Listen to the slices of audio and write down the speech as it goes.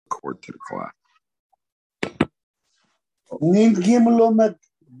record to the class.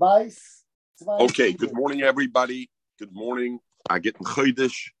 Okay, good morning, everybody. Good morning. I get in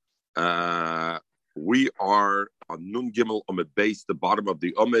Chodesh. We are on Nun Gimel Amid base, the bottom of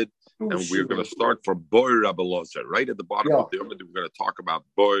the Amid, and we're going to start from Boy Rabbi Lozer. Right at the bottom of the Amid, we're going to talk about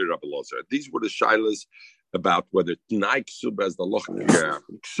Boy Rabbi Lozer. These were the shilas about whether Tnai Ksuba as the Loch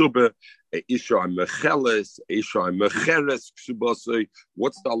Ksuba, Isha Mecheles, Isha Mecheres Ksuba.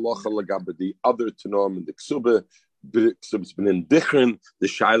 What's the Loch Lagaba, the other Tanom in the Ksuba? Ksub's been in Dichrin, the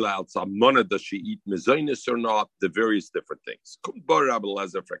Shaila al Tzamona, does she eat Mezainis or not? The various different things.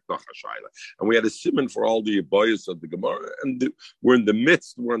 And we had a simon for all the Yibayas of the Gemara, and we're in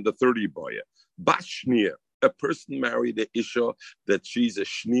the 30 Yibaya. Bashnia, a person married an Isha that she's a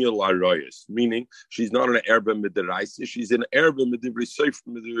Shnia Larayas, meaning she's not an Erba Midiraisa, she's an Erba Midiraisa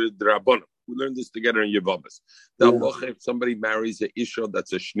Midrabanim. We learned this together in Yevamos. The Allah, if somebody marries an Isha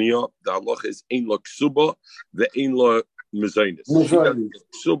that's a Shnia, the Allah is Ein Lo Ksuba, the Ein Lo Mezainis. She doesn't get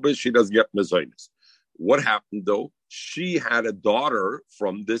Ksuba, she doesn't get Mezainis. What happened though? She had a daughter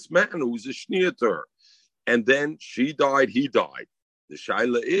from this man who was a Shnia to her. And then she died, he died. The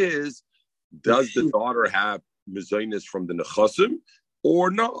Shaila is, does the daughter have mezainis from the nechasim or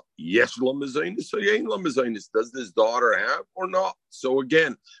not? Yes, lo mezainis, so ain't lo mezainis. Does this daughter have or not? So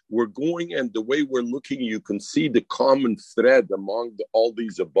again, we're going, and the way we're looking, you can see the common thread among all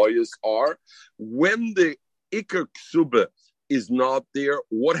these abayas are when the ikar ksuba is not there.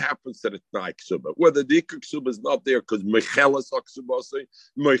 What happens to the tnai ksuba? Whether the ikar ksuba is not there because mechelas aksubasei,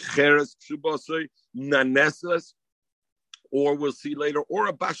 mecheres ksubasei, nanesas. Or we'll see later, or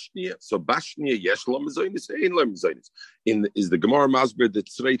a bashnia. So bashnia, yesh lo mezainis, ein lo mezainis. Is the Gemara Masber the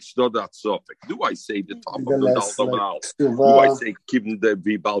tzveit shdodat sofik? Do I say the top of the dal? Do I say kibn the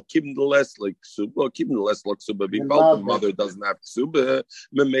vibal, kibn the less like ksuba, kibn the less like ksuba vibal? The mother doesn't have ksuba,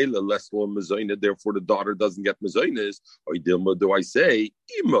 memela less lo mezainis. Therefore, the daughter doesn't get mezainis. Or do I say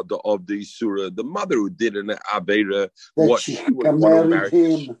ima of the surah, the mother who did an avera, what she would want to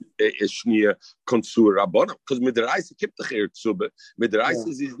marry a shnia konsur rabbanah? Because midraisa kiptach. Midraisa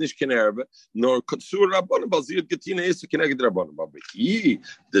is nicht kein Erbe, nor Konsur Rabbanim, weil sie hat getina ist, keneged Rabbanim. Aber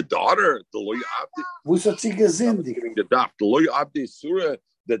the daughter, the Loy Abdi, was hat sie gesündigt? The Loy Abdi Surah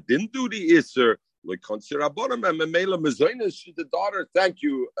that didn't do the Isser, like Konsur Rabbanim, and Memela Mezainis, she's the daughter. Thank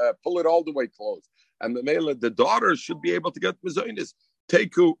you. Pull it all the way close. And Memela, the daughter, should be able to get Mezainis.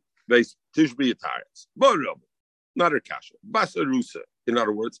 Teku, base Tishbi Yataris. Borab, not her kasha. Basarusa. In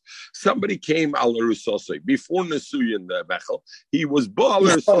other words, somebody came al Rusose before Nesuyin the Bechel. He was Baal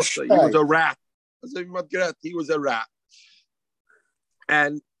Rusose. He was a rat. He was a rat,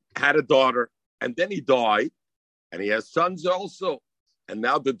 and had a daughter. And then he died, and he has sons also. And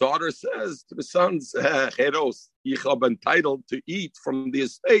now the daughter says to the sons, "Cheros, ich habe entitled to eat from the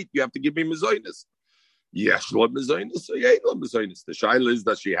estate. You have to give me mezainis." Yes, Lord mezainis. So yeah, Lord mezainis. The shaila is,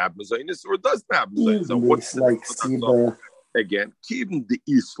 does she have mezainis or doesn't have mezainis? So what's like again, keeping the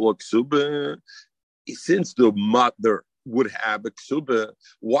Isla Ksuba, since the mother would have a Ksuba,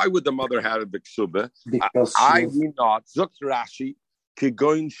 why would the mother have a Ksuba? Because I will not. Zukt Rashi,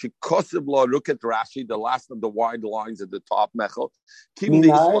 Kigoin Shikosibla, look at Rashi, the last of the wide lines at the top, Mechel. Keeping the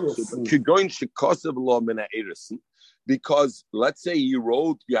Isla Ksuba, Kigoin Shikosibla Mina Erison. Because let's say you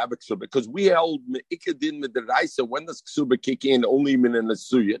wrote, you have a ksuba. Because we held ikadin midiraisa. When does ksuba kick in? Only min and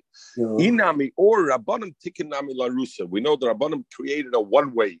suyin. Inami or rabbanim tikinami larusa. We know the rabbanim created a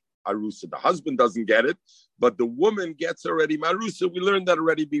one-way arusa. The husband doesn't get it, but the woman gets already marusa. We learned that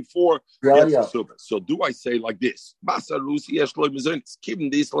already before. Ksuba. So do I say like this? Basarusi yeshlo mizon. Given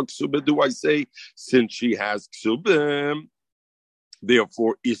this like ksuba, do I say since she has ksuba?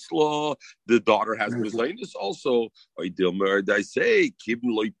 Therefore, Isla, the daughter has mezainis also. I say,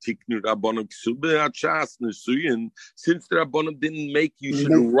 since the Rabbanim didn't make you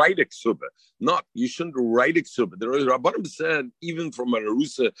shouldn't write a ksuba. Not, you shouldn't write a ksuba. The Rabbanim said, even from a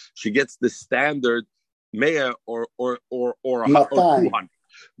Arusa, she gets the standard mea or 200.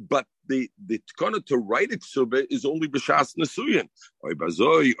 But the tkana to write a ksuba is only b'shas nesuyin.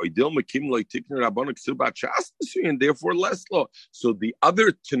 Therefore less law. So the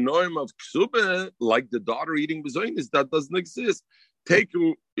other tenoim of ksuba, like the daughter eating bezoinis, that doesn't exist.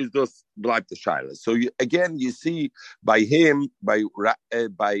 Teku is just like the shaila. So again, you see by him by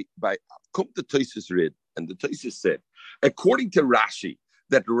come to Tosis read, and the Tosis said, according to Rashi,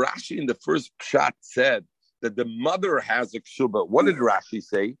 that Rashi in the first pshat said that the mother has a ksuba. What did Rashi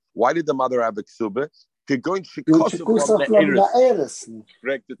say? Why did the mother have a ksuba? Correct,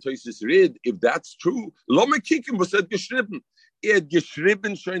 the Tosis read, if that's true, lo mekikim was said geschrieben.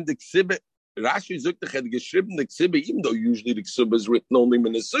 Geschrieben schon the exhibit Rashi Zukta had geschrieben the Ksiba, even though usually the Ksiba is written only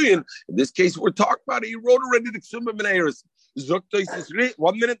Minasuyin. In this case, we're talking about it. He wrote already the Ksiba Mineris. Zukta is written.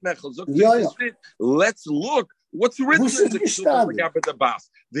 1 minute, Mechel. Zukta is written. Let's look. What's written in the Ksiba Bas?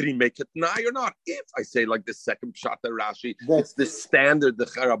 Did he make it nigh or not? If I say like the second shot of Rashi, it's the standard the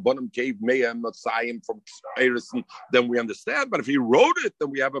Charabonim gave Meah Messiah from Erison, then we understand. But if he wrote it, then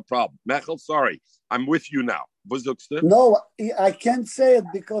we have a problem. Mechel, sorry, I'm with you now. No, I can't say it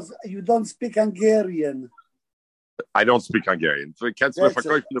because you don't speak Hungarian. I don't speak Hungarian. So I can't speak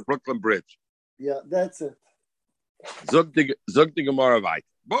from the Brooklyn Bridge. Yeah, that's it. Zog the Gemara weiter.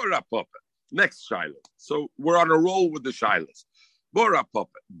 Bora Papa. Next Shiloh. So we're on a roll with the Shilohs. Bora Papa.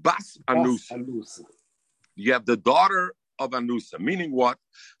 Bas Anusa. You have the daughter of Anusa. Meaning what?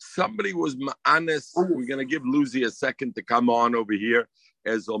 Somebody was Ma'anis. We're going to give Lucy a second to come on over here.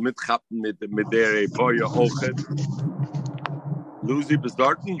 As mitchappen mit der Poya Ochet. Lucy,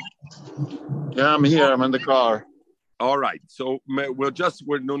 bestarten? Yeah, I'm here. I'm in the car. All right. So we're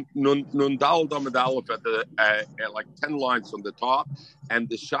nun dal dalef at the at like 10 lines from the top, and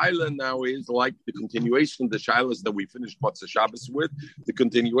the shaila now is like the continuation of the shailas that we finished Matzah Shabbos with. The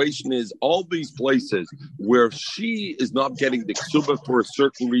continuation is all these places where she is not getting the ksuba for a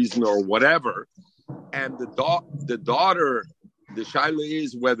certain reason or whatever, and the daughter. The shaila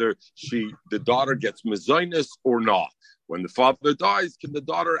is whether the daughter gets mezainis or not. When the father dies, can the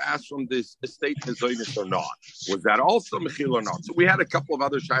daughter ask from this estate mezainis or not? Was that also mechil or not? So we had a couple of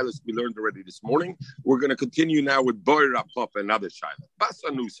other shailas we learned already this morning. We're going to continue now with Boy Rapop, another shaila. Bas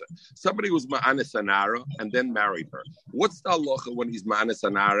Anusa. Somebody was ma'anis anara and then married her. What's the halacha when he's ma'anis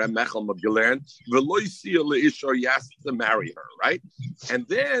anara? Mechel Magilern v'loy siya leisha. He has to marry her, right? And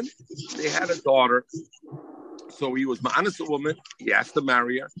then they had a daughter. So he was ma'anis a woman, he asked to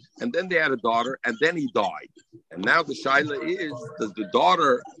marry her, and then they had a daughter, and then he died. And now the shaila is, does the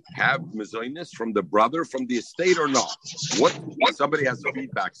daughter have mezainis from the brother, from the estate or not? What? Somebody has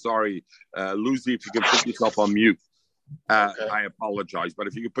feedback. Sorry, Lucy, if you can put yourself on mute. I apologize, but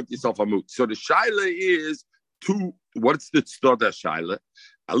if you can put yourself on mute. So the shaila is, what's the tztoda shaila?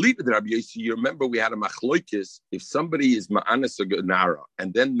 I'll leave it there, Rabbi Yossi. You remember we had a machloikis. If somebody is ma'anis a nara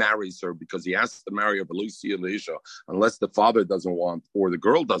and then marries her because he has to marry her, unless the father doesn't want or the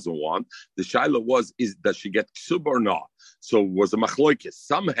girl doesn't want, the shaila is does she get ksub or not? So it was a machloikis.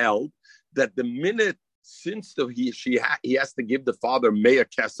 Some held that the minute since he has to give the father meya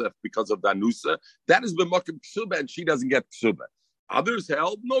kesef because of the anusa, that is b'makim ksuba and she doesn't get ksuba. Others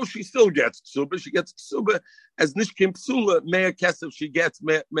held, no, she still gets ksuba. She gets ksuba as nishkim psula, meya kesef. She gets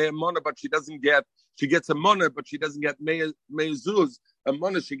meya mona, but she doesn't get. She gets a mona, but she doesn't get meya zuz. A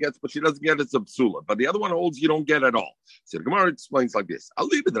mona she gets, but she doesn't get it's a psula. But the other one holds you don't get at all. So the Gemara explains like this: I'll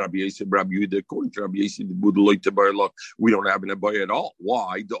leave it Rabbi Yossi, Rabbi Yehuda. According to Rabbi Yossi, the Buddha look, we don't have an abaya at all.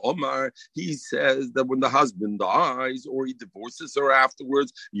 Why? The Omar he says that when the husband dies or he divorces her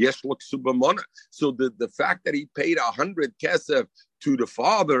afterwards, yesh ksuba mona. So the fact that he paid 100 kesef to the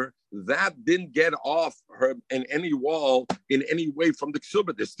father, that didn't get off her in any wall in any way from the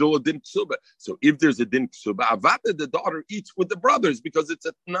ksuba. There's still a din ksuba. So if there's a din ksuba, avata, the daughter eats with the brothers because it's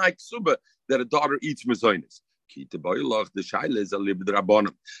a tnai ksuba that a daughter eats mezainis. The shaila is a libid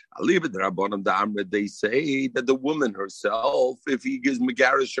rabbanim. A libid rabbanim, the amr, they say that the woman herself, if he gives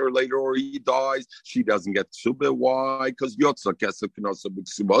megarish her later or he dies, she doesn't get ksuba. Why? Because yotza kesef knasa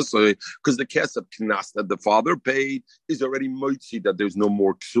b'ksubasa. Because the kesef knas that the father paid is already moitzi that there's no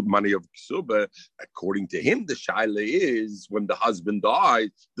more money of ksuba. According to him, the shaila is when the husband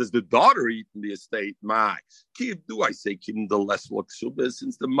dies, does the daughter eat in the estate? My kid, do I say kid the less ksuba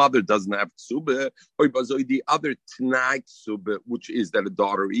since the mother doesn't have ksuba? Or the other tnai ksuba, which is that a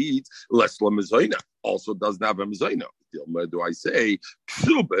daughter eats less la mezayna, also doesn't have a mezayna. Do I say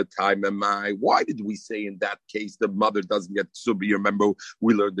ksuba time am I? Why did we say in that case the mother doesn't get ksuba? You remember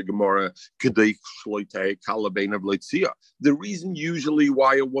we learned the Gemara kedei shloitei kalabein of leitzia. The reason usually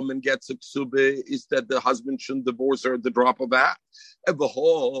why a woman gets a ksuba is that the husband shouldn't divorce her at the drop of a hat. But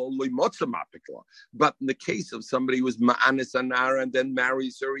in the case of somebody who is ma'anis anara and then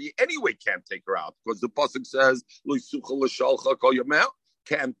marries her, he anyway can't take her out because the pasuk says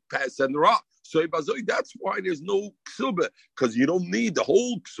can't send her out. So that's why there's no ksuba, because you don't need the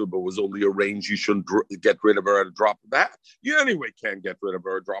whole ksuba was only arranged. You shouldn't get rid of her at a drop of that. You anyway can't get rid of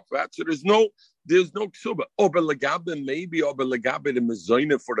her at a drop of that. So there's no ksuba. Ober legabe, maybe ober legabe the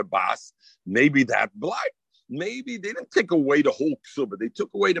mezayna for the bas, maybe that blind. Maybe they didn't take away the whole ksuba. They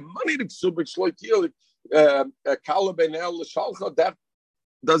took away the money to ksuba. That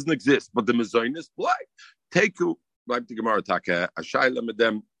doesn't exist. But the mezayna is black. Take like the Gemara taka ashayla with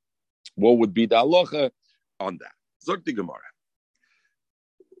them. What would be the halacha on that? Zok the Gemara.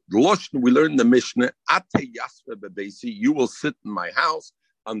 The Lashon we learn in the Mishnah, Ate Yasve Bebesi, you will sit in my house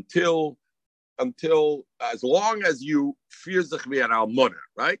until as long as you fear Zechvi and Almona,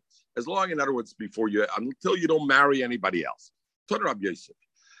 right? As long, in other words, until you don't marry anybody else. Ton Rabbi Yosef.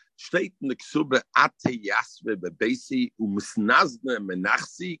 Steht in the Ksube, Ate Yasve Bebesi, Umsnazne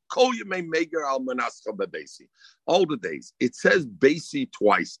Menachsi, Kol Yemei Meger Al Menascha Bebesi. All the days. It says Besi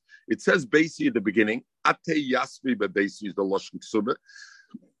twice. It says Besi at the beginning. Ate Yasve Bebesi is the Lashon Ksube.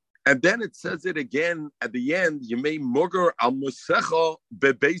 And then it says it again at the end, you may mugger al musecha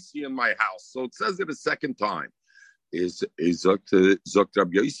bebesi in my house. So it says it a second time. Is Dr.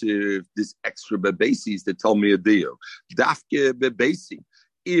 Rabbi Yosef, this extra bebesi is to tell me a deal. Dafke bebesi.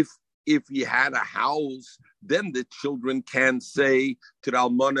 If you had a house, then the children can say to the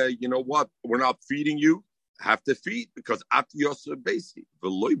almana, you know what, we're not feeding you. Have to feed because at Yosef basi.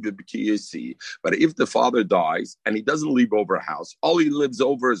 But if the father dies and he doesn't leave over a house, all he lives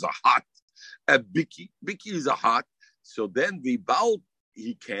over is a hut, a biki. Biki is a hut. So then he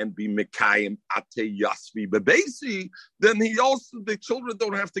can be mekayim ate yasvi bebesi. Then the children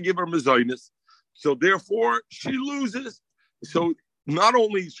don't have to give her mezainis. So therefore she loses. So not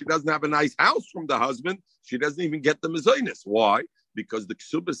only she doesn't have a nice house from the husband, she doesn't even get the mezainis. Why? Because the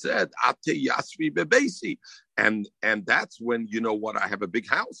Ksuba said, Ate Yasvi Bebesi. And that's when, you know what, I have a big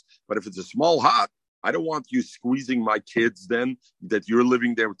house. But if it's a small hut, I don't want you squeezing my kids then that you're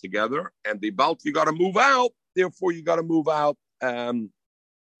living there together. And the Balt, you got to move out. Therefore, you got to move out.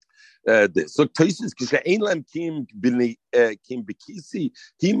 This. So, Tosis, Kishainlam Kim Bikisi,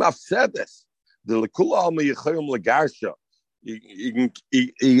 Him Afsedes, the Lakula Alma Yechayim Lagarsha. They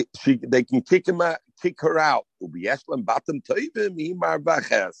can kick her out.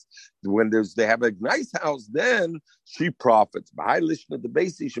 When they have a nice house, then she profits. Okay,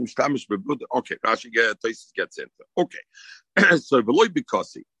 Rashi gets into. Okay, so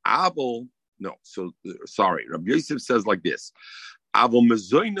sorry. Rabbi Yosef says like this: Avol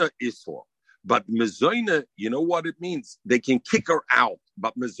mezoina isla. But mezoina, you know what it means? They can kick her out,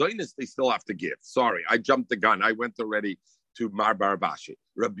 but mezoinas they still have to give. Sorry, I jumped the gun. I went already to Mar Baravashi.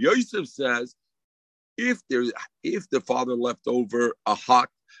 Rabbi Yosef says, if the father left over a hut,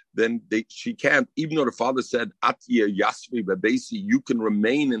 then she can't, even though the father said, Atiya Yasvi Babesi, you can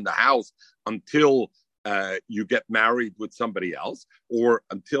remain in the house until you get married with somebody else, or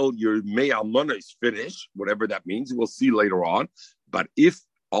until your Mei Almana is finished, whatever that means. We'll see later on. But if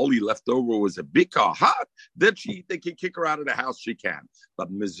all he left over was a bika hut, then they can kick her out of the house, she can.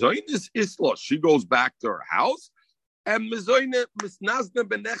 But Mezoinis Isla, she goes back to her house. And Mezoina, Misnazna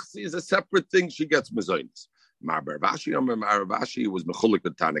Benechsi is a separate thing. She gets Mezoinas. Maravashi was Mechulik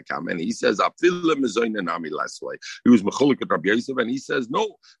with Tanakam, and he says, Afila Mezoina Nami Leslie. He was Mechulik with Rabbi Yosef, and he says,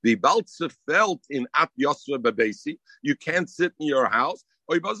 no, the Baltze felt in At Yosef Babesi. You can't sit in your house.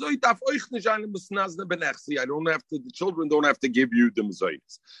 I don't have to, the children don't have to give you the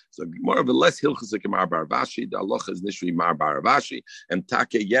Mezoinas. So more of a less Hilchasik Mar Baravashi, the Allah is Nishri Mar Baravashi, and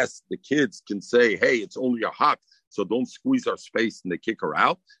Take, yes, the kids can say, hey, it's only a hut. So don't squeeze our space and they kick her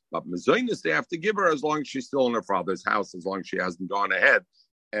out. But Mezoinis, they have to give her as long as she's still in her father's house, as long as she hasn't gone ahead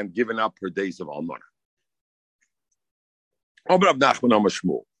and given up her days of Almana. You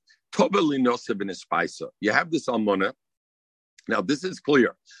have this Almana. Now, this is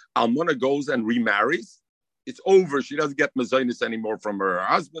clear. Almana goes and remarries. It's over. She doesn't get Mezoinis anymore from her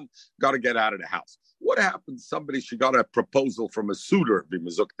husband. Got to get out of the house. What happened? She got a proposal from a suitor,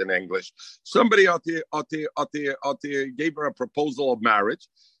 b'mizukt in English. Somebody out there gave her a proposal of marriage,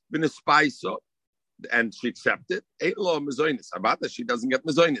 and she accepted. Ain't law mezoinis. About that, she doesn't get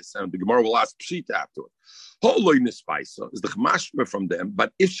mezoinis, and the Gemara will ask pshita afterward. Holoinis paisa is the chmashma from them,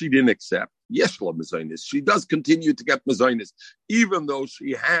 but if she didn't accept, yes, law mezoinis. She does continue to get mezoinis, even though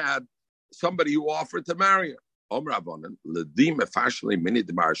she had somebody who offered to marry her. Omravonen ledim efashli mini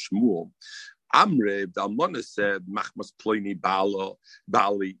demar shmuel. Amre Dalmona said, Machmas Ploini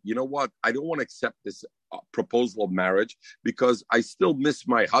Bali, you know what? I don't want to accept this proposal of marriage because I still miss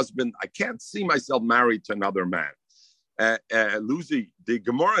my husband. I can't see myself married to another man. Lucy, the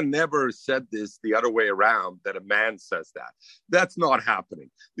Gemara never said this the other way around, that a man says that. That's not happening.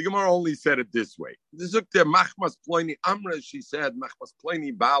 The Gemara only said it this way. She said, Machmas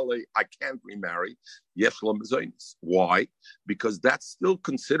Ploini Bali, I can't remarry. Why? Because that's still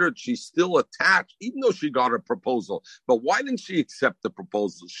considered, she's still attached, even though she got a proposal. But why didn't she accept the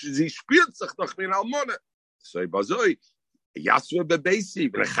proposal? She spielt sich noch min Almona. So, Bazoi, Yasua Bebesi,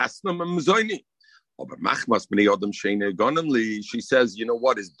 Brechasna Mzoini. She says, you know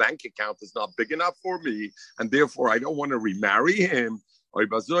what, his bank account is not big enough for me, and therefore I don't want to remarry him. She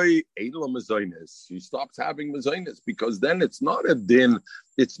stops having mezainis because then it's not a din.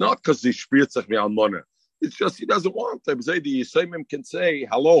 It's not because she spirit sich almana. It's just he doesn't want to. The Yisraelim can say,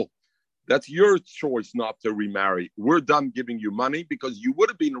 hello, that's your choice not to remarry. We're done giving you money because you would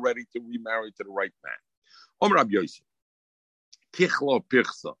have been ready to remarry to the right man. Omer Rab Yosef. Kichlo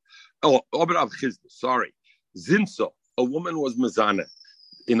Pirsa. Oh, Omer Rab Chizda, sorry. Zinso, a woman was mezana.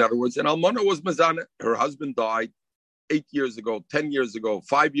 In other words, an almana was mezana. Her husband died 8 years ago, 10 years ago,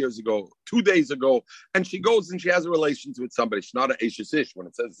 5 years ago, 2 days ago, and she goes and she has relations with somebody. She's not an Eishes Ish. When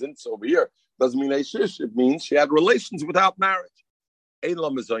it says Zins over here, doesn't mean Eishes Ish. It means she had relations without marriage. She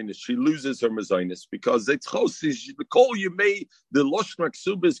loses her mezainis because it's call you may the loshnak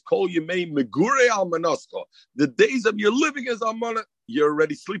subis call you may megure almanasko. The days of your living as almana, you're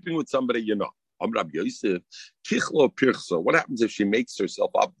already sleeping with somebody you know. Amrab Yosef, kichlo pirso. What happens if she makes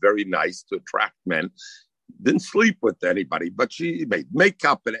herself up very nice to attract men? Didn't sleep with anybody, but she made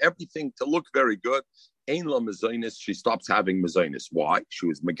makeup and everything to look very good. Ein la mezainis, she stops having mezainis. Why? She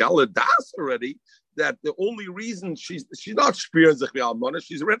was megala das already. That the only reason she's not experiencing almana,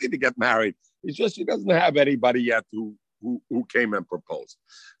 she's ready to get married. It's just she doesn't have anybody yet who came and proposed.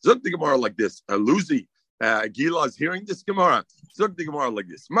 Zog the Gemara like this. Lucy, Gila is hearing this Gemara. Zog the Gemara like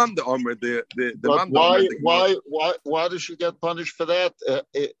this. Man the Omer, why does she get punished for that?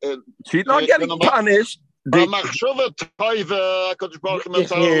 She's not getting punished. So she didn't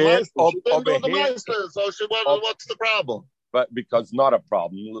do the meister, so what's the problem? But because not a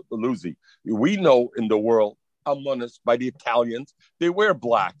problem, Lucy. We know in the world, almonas by the Italians, they wear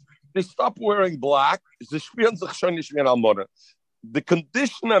black. They stop wearing black. The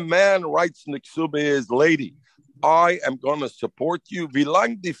condition a man writes in the Ksubah is, lady, I am going to support you.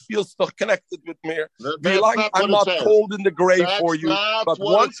 Vilang they feel still connected with me. Vilang, I'm not cold in the grave for you. But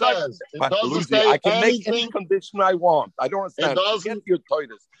once Lucy, I can make any condition I want. I don't understand. Get your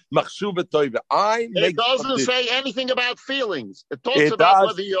toilet. It doesn't say anything about feelings. It talks about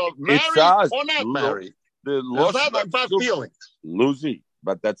whether you're married or not married. It's not about feelings. Lucy,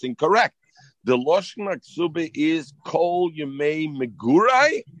 but that's incorrect. The Lashon Ksuba is Kol Yemei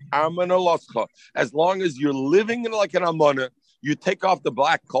Megurai Amana Loscha. As long as you're living in like an Amana, you take off the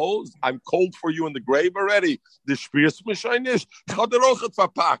black coals. I'm cold for you in the grave already. The Spiris Mishainish. Chaderochet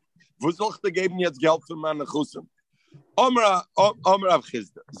Verpakt. Wo soll ich dir geben jetzt Geld für meine Chusim? Omer Rav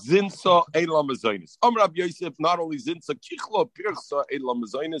Chizda. Zinsa Eila Mezainis. Omer Rav Yosef, not only Zinsa, Kichlo Pirsa Eila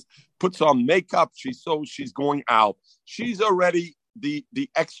Mezainis, puts on makeup. She's going out. She's already the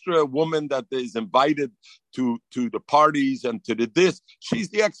extra woman that is invited to the parties and to the this. She's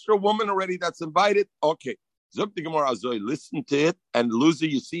the extra woman already that's invited. Okay. Zok the Gemara Azoy, listen to it, and Lucy,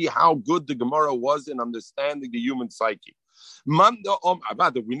 you see how good the Gemara was in understanding the human psyche. We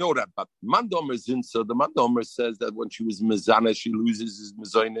know that, but Mandomer Zinsa, the Mandomer says that when she was Mizana, she loses his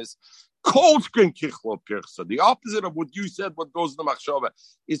Mizonis. Kolsken Kichlo Pirsa. The opposite of what you said, what goes in the Machshava,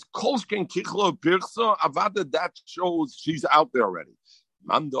 is Kolsken Kichlo Pirsa. Avada, that shows she's out there already.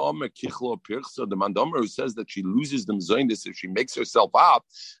 Mandomer Kichlo Pirsa, the Mandomer who says that she loses the Mizonis if she makes herself up.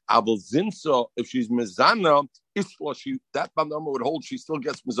 Aval Zinsa, if she's Mizana, that Mandomer would hold she still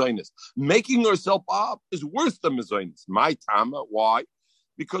gets Mizonis. Making herself up is worse than Mizonis. My Tama, why?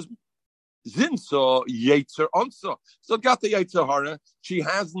 Because Zinsa Yetzer Onsa. So got the Yetzer Hara. She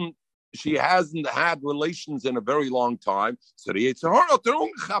hasn't had relations in a very long time. So the Yetzer Hara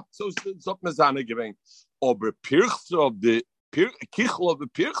terungchapt. So it's up Mizana giving. Ober Pirchsa of the Kichlo of the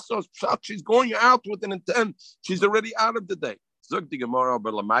Pirchsa. She's going out with an intent. She's already out of the day. Zog the Gemara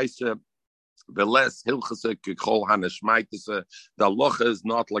Belamaisa. The less hilchase kol haneshmaitese. The halacha is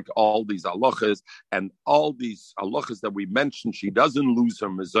not like all these halachas, and all these halachas that we mentioned, she doesn't lose her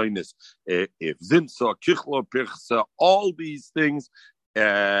mezainis. If zinsa, kichlo, pirchsa, all these things,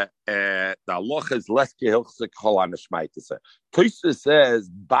 the halacha is less hilchase kol haneshmaitese. Tosa says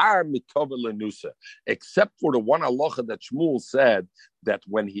bar mitova lenusa, except for the one halacha that Shmuel said that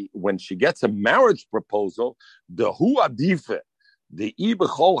when she gets a marriage proposal, the hu adife. The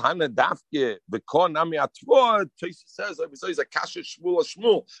Ibechol Hana Dafke, the Kon Nami Atva, Tosi says, a Kasha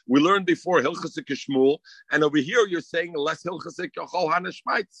Shmuel. We learned before Hilchasik Shmuel, and over here you're saying less Hilchasik Chol Hana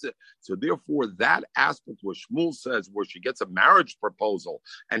Shmaitze. So therefore, that aspect where Shmuel says, where she gets a marriage proposal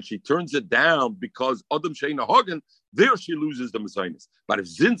and she turns it down because Adam Sheina Hagen, there she loses the Mezainis. But if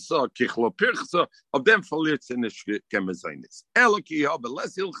Zinsa, Kichlo Pirchsa, of them verliert in the Mezainis. Elaki ha, but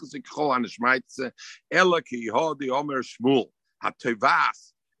less Hilchasik Chol Hana Shmaitze, Elaki ha, the Omer Shmuel.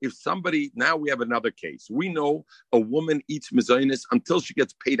 If somebody, now we have another case. We know a woman eats mezainis until she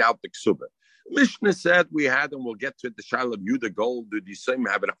gets paid out the ksuba. Mishnah said we had, and we'll get to it, the Shaila of Yudah Gold, the Yisraelim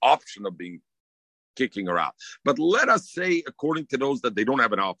have an option of being kicking her out. But let us say, according to those, that they don't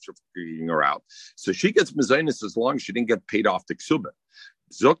have an option for kicking her out. So she gets mezainis as long as she didn't get paid off the ksuba.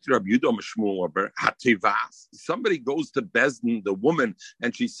 Somebody goes to Bezdin, the woman,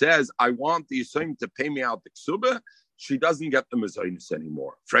 and she says, I want the Yisayim to pay me out the ksuba. She doesn't get the mezainis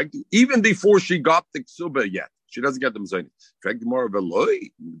anymore. Frankly, even before she got the ksuba yet, she doesn't get the mezainis. Frankly, more of a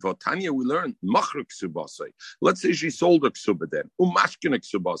loy. Votanya, we learned machrik ksubasai. Let's say she sold a ksuba then. Umashkin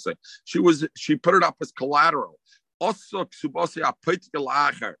ksubasai. She put it up as collateral. Also ksubasai apaitik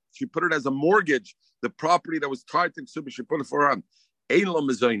lacher. She put it as a mortgage. The property that was tied to ksuba, she put it for her. Ein lo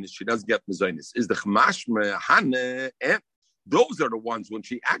mezainis. She doesn't get mezainis. Is the chamash mehane and those are the ones when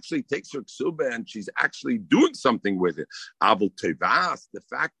she actually takes her ksuba and she's actually doing something with it. Avol tevas, the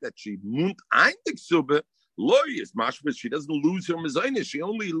fact that she munt ein the ksuba, loy is mashma, she doesn't lose her mezainis. She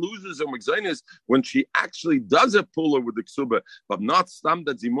only loses her mezainis when she actually does a puller with the ksuba, but not stam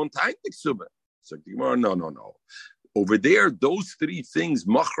that she munt ein the ksuba. So no. Over there, those three things,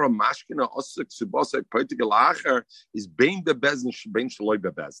 machra, mashkina, osik, subasai, particular acher, is bein bebezin, bein shaloi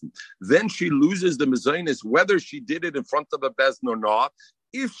bebezin. Then she loses the mezainis, whether she did it in front of a bezin or not.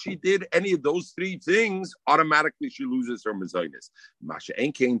 If she did any of those three things, automatically she loses her mezainis. Masha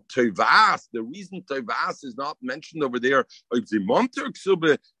enkein tovas. The reason tovas is not mentioned over there, is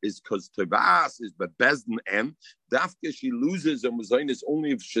because tovas is bebezin and dafke she loses her mezainis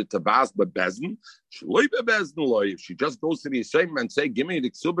only if she tovas bebezin. Shloi bebezin loy. If she just goes to the Yisayim and say, "Give me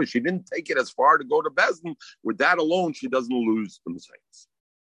the ksuba," she didn't take it as far to go to bezin. With that alone, she doesn't lose the mezainis.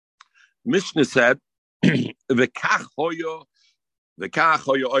 Mishnah said, "V'kach hoyo." No,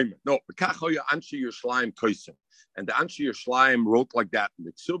 Anshe Yerushalayim Koisim. And the Anshe Yerushalayim wrote like that in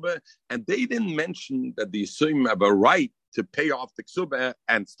the Ksuba, and they didn't mention that the Yisayim have a right to pay off the Ksuba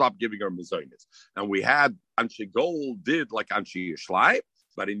and stop giving her Mezainis. And we had Anshe Gol did like Anshe Yerushalayim,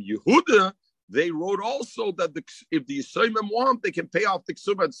 but in Yehuda, they wrote also that if the Yisayim want, they can pay off the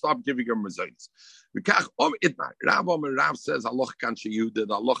Ksuba and stop giving her Mezainis. Rav says, Allah Kanshe Yehuda,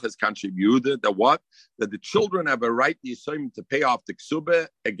 the Allah is Kanshe Yehuda, that what? That the children have a right, the Yisayim, to pay off the Ksuba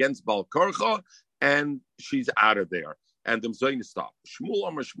against Bal Korcha, and she's out of there. And the Mezainis stop.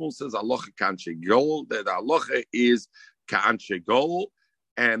 Shmuel says, Allah Kanshe Gol, that Allah is Kanshe Gol.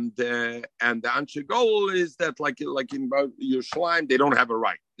 And the Anshe Gol is that like in Yerushalayim, they don't have a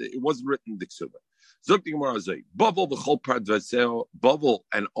right. It wasn't written in the Ksuba. Zokti Gemara Zay, Bavel v'chol part v'seo, Bavel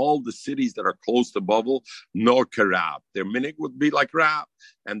and all the cities that are close to Bavel, nor Karab. Their minig would be like Rab,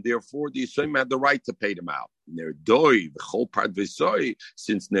 and therefore the Yisayim had the right to pay them out. Nerdoi v'chol part v'soi,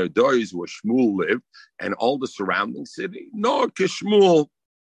 since Nerdoi is where Shmuel lived, and all the surrounding city, nor Kishmuel.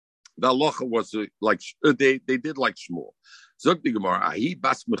 The halacha was like they did like Shmuel. Zog the Gemara, Ahi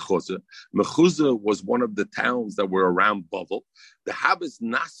Bas Mechuzah. Mechuzah was one of the towns that were around Bavel. The Habas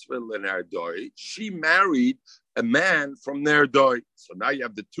Nasrel in Erdoi, she married a man from Nerdoi. So now you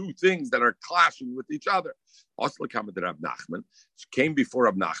have the two things that are clashing with each other. Osla Kamed Rav Nachman. She came before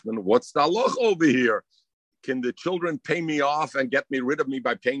Rav Nachman. What's the halacha over here? Can the children pay me off and get me rid of me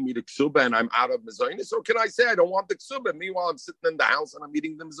by paying me the ksuba and I'm out of mezainis? Or can I say I don't want the ksuba? Meanwhile, I'm sitting in the house and I'm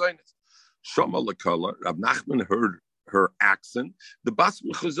eating the mezainis. Shama Lakala, Rav Nachman heard her accent. The Bas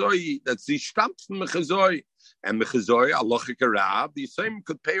Mechazoi, that she stamped from Mechazoi. And Mechazoi, Allah Karab, the same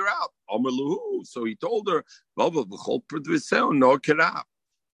could pay her out. Amaluhu. So he told her, Baba, V'chol Perdviseo, no Karab.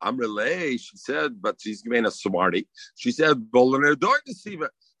 Amrele, she said, but she's giving a smarty. She said, Bolan Erdoi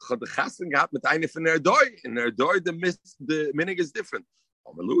deceiver. The chassan got mit eine von Erdoi. In Erdoi, the minig is different.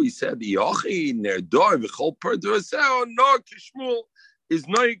 Amalu, he said, Yochi, Nerdoi, V'chol Perdviseo, no Kishmul. Is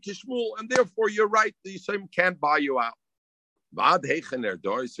no Kishmul, and therefore you're right, the Yisayim can't buy you out. Vad heichen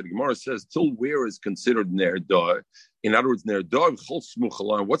Nerdoi, so the Gemara says, till where is considered Nerdoi? In other words, Nerdoi, Chol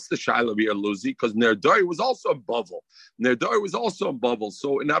Smuchalan, what's the Shaila here, Luzi? Because Nerdoi was also a bubble. Nerdoi was also a bubble.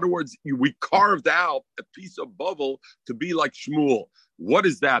 So in other words, we carved out a piece of bubble to be like Shmuel. What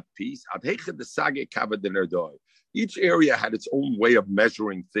is that piece? Ad heichen the Sage Kavod Nerdoi. Each area had its own way of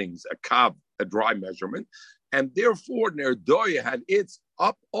measuring things, a kav, a dry measurement. And therefore, Nerdoi had its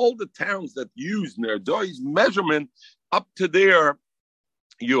up all the towns that used Nerdoi's measurement up to there.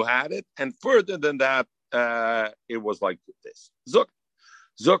 You had it, and further than that, it was like this. Zok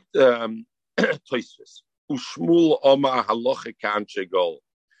Toisvis Ushmul Omar Haloche Kanche Gol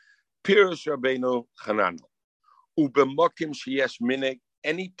Pirush Rabbeinu Chananel Ubemokim Sheyesh Minik.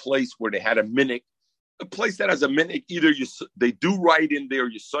 Any place where they had a minik. A place that has a minik, either they do write in there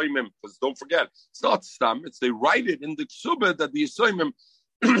Yisayimim, because don't forget, it's not stam, it's they write it in the ksuba that the Yisayimim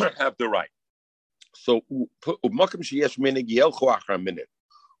have the right. So, u'b'makim sheyesh minik yelchu achar minik.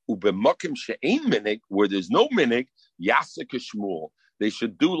 U'b'makim she'ein minik, where there's no minik, yasek Shmuel. they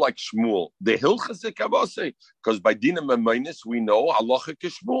should do like Shmuel. The Hilchas Kavase, because by Dinam and Minus we know Halacha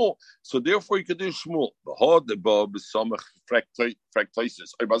Shmuel. So therefore you could do Shmuel. The Hod, the Bob, the Samach,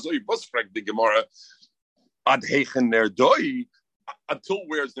 Fractasis. I was the Gemara ad Hechen Nerdoi. Until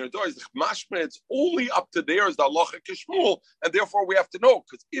where's Nerdoi? Mashma, it's only up to there is the Halacha Kishmul, and therefore we have to know,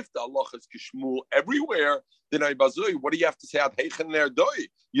 because if the Halacha is Kishmul everywhere, then Ibazui, what do you have to say ad Hechen Nerdoi?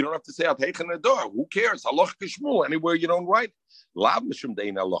 You don't have to say ad Hechen Nerdoi. Who cares? Halacha Kishmul, anywhere you don't write. Lav Mishum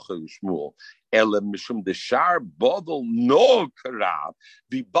Dein Halacha Kishmul. Ele Mishum Deshar Bodel no Karav.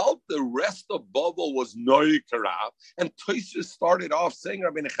 The rest of Bodel was no Karav. And Toysus started off saying,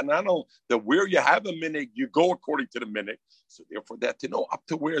 Rabbi Nechananel, that where you have a minute, you go according to the minute. So therefore, that to know up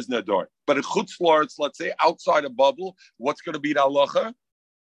to where is Nadar. But in Chutz La'aretz, let's say outside of Babel, what's going to be the halacha?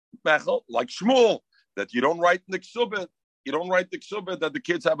 Mechel, like Shmuel, that you don't write in the Ksubah. You don't write the Ksubah that the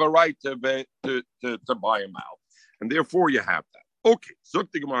kids have a right to buy them out, and therefore you have that. Okay, Zok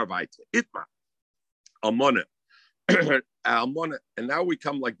the Gemara Vayta Itma Almana Almana, and now we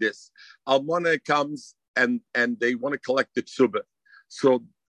come like this. Almana comes and they want to collect the Ksubah, so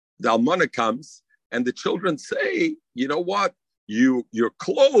the Almana comes. And the children say, you know what? Your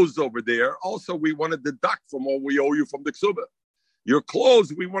clothes over there, also we want to deduct from what we owe you from the Ksubah. Your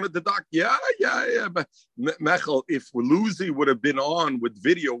clothes, we want to deduct. Yeah. But Mechel, if Luzi would have been on with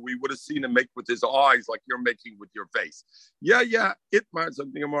video, we would have seen him make with his eyes like you're making with your face. Yeah. Itmar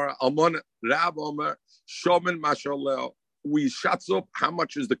something more. Almon Rab Omer Shomen Mashallah. We shuts up how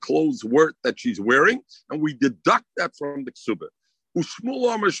much is the clothes worth that she's wearing, and we deduct that from the Ksubah.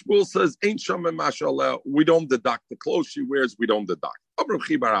 Shmuel says, "Ain't shomen mashallah." We don't deduct the clothes she wears. We don't deduct. The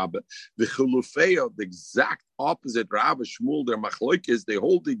chilufeya, the exact opposite. Rabbi Shmuel, their machloikis, they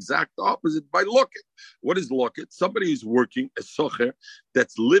hold the exact opposite by loket. What is loket? Somebody who's working a socher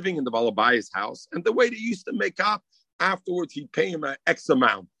that's living in the Balabay's house, and the way they used to make up afterwards, he'd pay him an X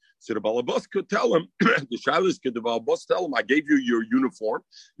amount. So the Balabas could tell him, the Shalis could the Balabas tell him, "I gave you your uniform,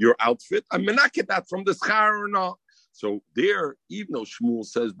 your outfit. I'm not get that from the schar or not." So there, even though Shmuel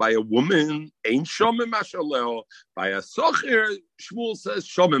says by a woman, ain't shomen mashallah, by a socher, Shmuel says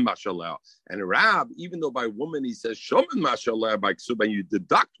shomen mashallah. And Rab, even though by a woman he says shomen mashallah, by Ksuba, you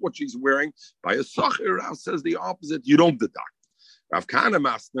deduct what she's wearing, by a socher, Rab says the opposite, you don't deduct. Rav Kana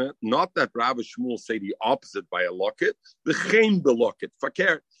Masna, not that Rav Shmuel say the opposite by a locket, the chen the locket,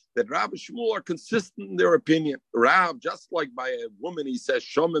 fakir. That Rav and Shmuel are consistent in their opinion. Rav, just like by a woman, he says,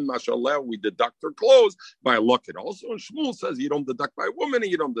 Shomen mashallah, we deduct her clothes by a locket. Also, and Shmuel says, you don't deduct by a woman,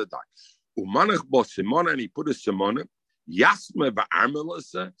 and you don't deduct. Umanach bo simona, and he put a simona. Yasme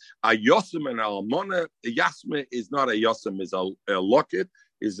ba'armelasa, a yosem and almona. Yasme is not a yosem, is a locket.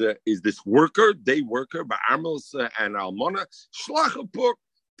 Is this worker, day worker, ba'armelasa and almona. Shlachapuk,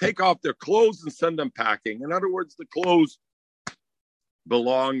 take off their clothes and send them packing. In other words, the clothes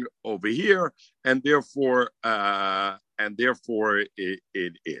belong over here, and therefore it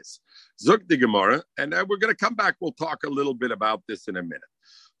is. Zuk the Gemara, and then we're going to come back. We'll talk a little bit about this in a minute.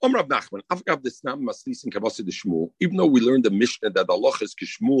 Rav Nachman, even though we learned the Mishnah that Allah is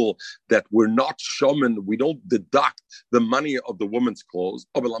Kishmul, that we're not shaman, we don't deduct the money of the woman's clothes.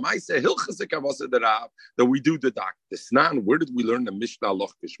 That we do deduct. The Snan, where did we learn the Mishnah Allah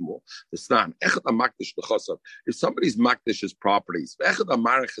Kishmul? The Snan, if somebody's makdish's properties,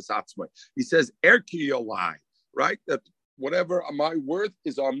 he says, right? That whatever my worth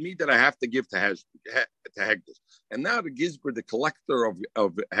is on me that I have to give to Hegdish. And now the Gizber, the collector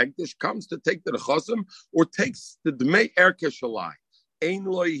of Hegdish, comes to take the Chosim or takes the Dmei Erke Shalai. Ein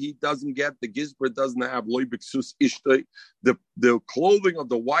loy, he doesn't get, the Gizber doesn't have loy b'ksus ishtay. The clothing of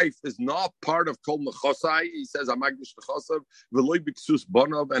the wife is not part of kol mechosai. He says, amagdish nechosav, v'loy b'ksus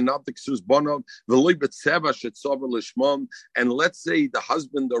bonov, and not the ksus bonov, v'loy b'tseva shetzover lishmon. And let's say the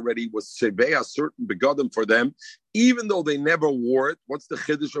husband already was sevea certain begodim for them, even though they never wore it. What's the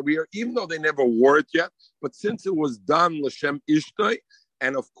chiddush over here? Even though they never wore it yet, but since it was done l'shem ishtay,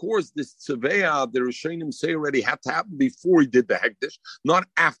 and of course, this tzeveya, the Rishonim say already had to happen before he did the hekdesh, not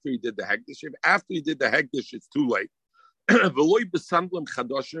after he did the hekdesh. If after he did the hekdesh, it's too late. He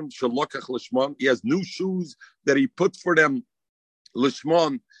has new shoes that he put for them,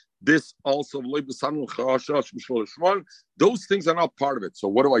 lishmon. This also, those things are not part of it. So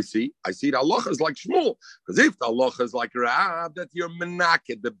what do I see? I see the Allah is like Shmuel. Because if the Allah is like Rab, that you're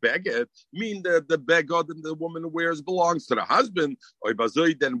menaked, the beged, mean the beged the woman wears belongs to the husband,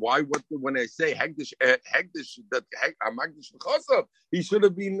 then why, when I say Hegdish, that Magdish Chosav, he should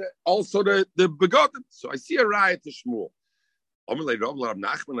have been also the beged. So I see a riot to Shmuel.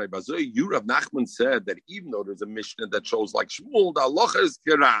 You, Rav Nachman, said that even though there's a Mishnah that shows like Shmuel, the halacha is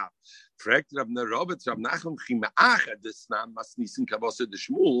Kirav.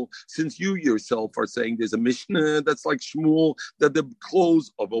 Since you yourself are saying there's a Mishnah that's like Shmuel, that the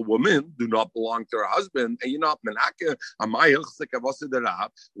clothes of a woman do not belong to her husband, and you're not menake,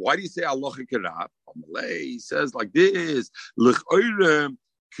 why do you say halacha Kirav? He says like this.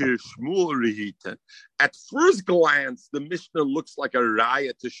 At first glance, the Mishnah looks like a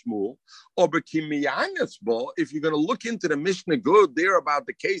raya to Shmuel. If you're going to look into the Mishnah good there about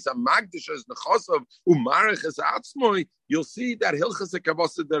the case of Magdashas Nechosav Umarachas Atzmoi, you'll see that Hilchas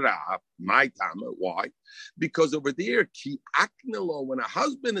Kavasa Derav. My time, why? Because over there, Ki Aknelo, when a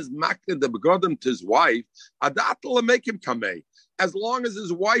husband is makna the begodim to his wife, Adatla make him kamei. As long as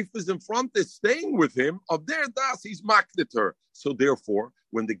his wife is in front, is staying with him, of their das, he's makna her. So therefore,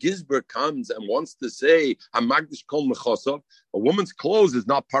 when the Gizber comes and wants to say, a woman's clothes is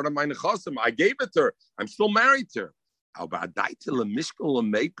not part of my nechosim, I gave it to her, I'm still married to her.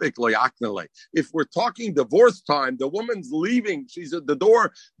 If we're talking divorce time, the woman's leaving, she's at the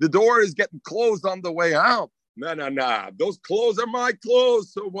door is getting closed on the way out. No. Those clothes are my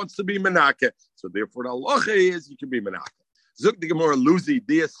clothes, so it wants to be menake. So therefore, the halacha is you can be menake. Zuk the Gemara Luzi,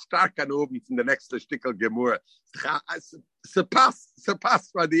 die ist stark an oben von der nächsten Stickel Gemara. Se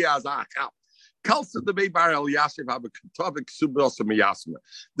passt bei dir als Achab. Kalsa the Bar El Yashiv have a Ketavik Subos Miyasma.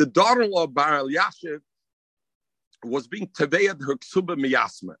 The daughter-in-law of Bar El Yashiv was being teveyed her Ksuba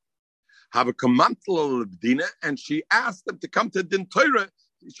Miyasma. Have a Kamantal of Dina, and she asked them to come to Din Torah.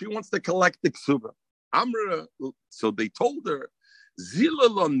 She wants to collect the Ksuba. Amra, so they told her,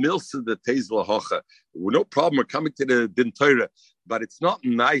 Zilalon Milsa the Tezla Hocha. No problem, we're coming to the Din Torah, but it's not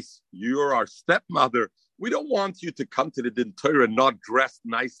nice. You're our stepmother. We don't want you to come to the Din Torah not dressed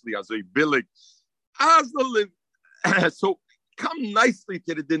nicely as a billig. So come nicely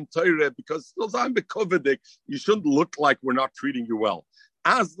to the Din Torah because you shouldn't look like we're not treating you well.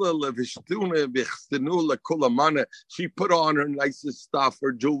 She put on her nicest stuff,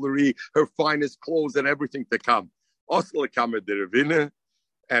 her jewelry, her finest clothes, and everything to come.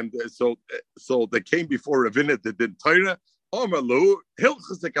 And so they came before Ravina to Din Torah. We're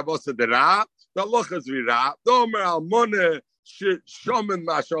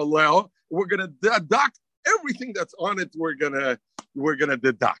going to deduct everything that's on it. We're gonna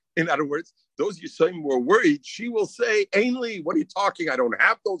deduct. In other words, those Yisraelim were worried. She will say, "Ainley, what are you talking? I don't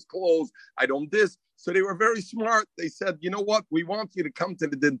have those clothes. I don't this." So they were very smart. They said, "You know what? We want you to come to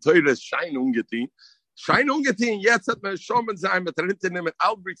the Din Torah Shain Ungetin. Yes, at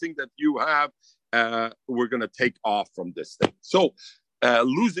everything that you have, we're going to take off from this thing." So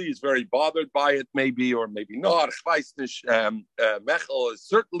Luzi is very bothered by it, maybe or maybe not. Mechel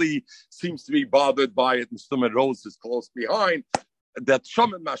certainly seems to be bothered by it, and Stummer Rose is close behind. That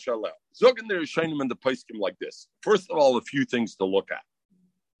Shaman Mashallah. Zogan there is shining in the poskim like this. First of all, a few things to look at.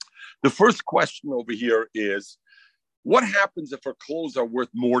 The first question over here is, what happens if her clothes are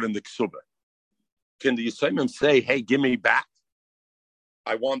worth more than the ksuba? Can the Yisraelim say, "Hey, give me back.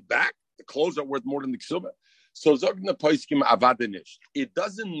 I want back. The clothes are worth more than the ksuba"? So Zogan the poskim avadinish. It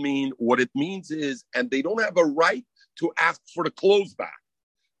doesn't mean what it means is, and they don't have a right to ask for the clothes back.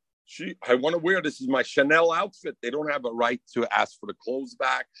 I want to wear this is my Chanel outfit. They don't have a right to ask for the clothes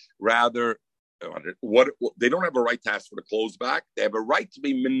back. Rather, they don't have a right to ask for the clothes back. They have a right to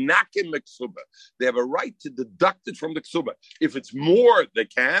be menakim ksuba. They have a right to deduct it from the ksuba. If it's more, they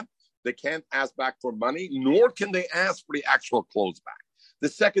can't. They can't ask back for money, nor can they ask for the actual clothes back. The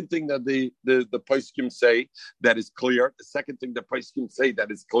second thing that the poskim say that is clear. The second thing the poskim say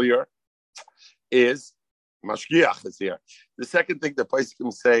that is clear is Mashgiach is here. The second thing the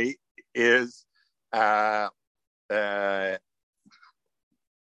poskim say is I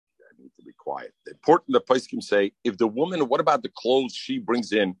need to be quiet. The important the poskim say, if the woman, what about the clothes she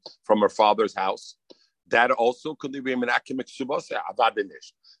brings in from her father's house? That also could be a menakim ksuba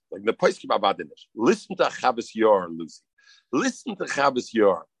avadinish. Like the poskim avadinish. Listen to Chavis Yor, Lucy. Listen to Chavis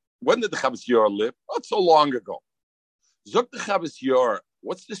Yor. When did the Chavis Yor live? Not so long ago. Zok the Chavis Yor.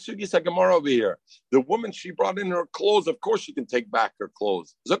 What's the Sugis HaGemara over here? The woman, she brought in her clothes. Of course, she can take back her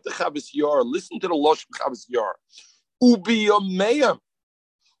clothes. Zok the Chavis Yor. Listen to the Losh Chavis Yor. Ubi yomeim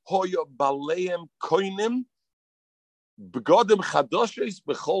hoya baleim koinim begodim chadoshes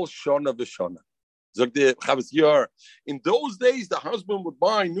bechol shona v'shona. Zok the Chavis Yor. In those days, the husband would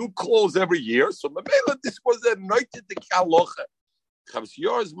buy new clothes every year. So this was a night to the kalocha. Chavis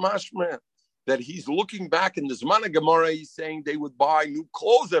Yor is mashmeh. That he's looking back in the Zman Gemara, he's saying they would buy new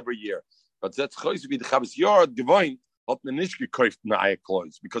clothes every year. But that's Chavis Yor Divine hat man nicht gekauft neue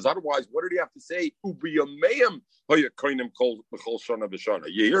clothes, because otherwise, what did he have to say? Ubiyameim hoya koinem kol bechol shana v'shana.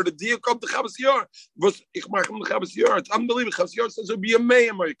 You hear the deal come to Chavas Yar. Was ich mache the Chavas Yar. It's unbelievable. Chavas Yar says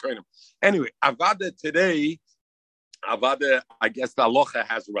ubiyameim hoya koinem. Anyway, Avada today, I guess the halacha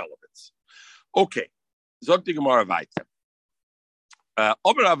has relevance. Okay, zog die Gemara weiter.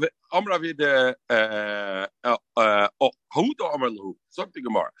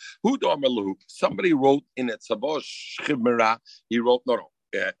 Somebody wrote in a Tzavos Shchimera. He wrote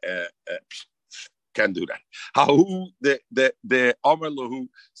can't do that. How the Amar Lahu,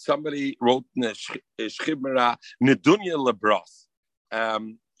 somebody wrote in a Shchimera Nedunya Lebras.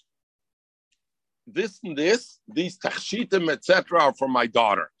 This and this, these tachshitim, etc., are for my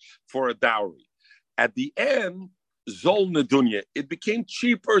daughter for a dowry. At the end, Zol Nedunya, it became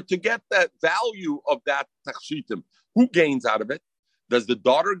cheaper to get that value of that tachshitim. Who gains out of it? Does the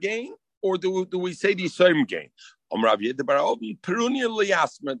daughter gain, or do we say the Yisraim gain? The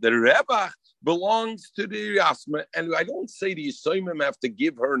Rebach belongs to the Yasma, and I don't say the Yisraim have to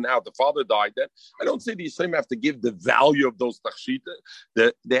give her now. The father died then. I don't say the Yisraim have to give the value of those tachshitim.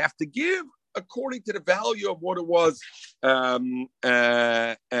 They have to give according to the value of what it was. They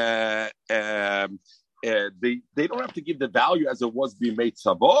don't have to give the value as it was being made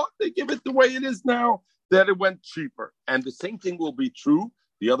sabah. They give it the way it is now, that it went cheaper. And the same thing will be true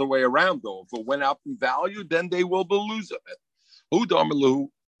the other way around, though. If it went up in value, then they will be losing it.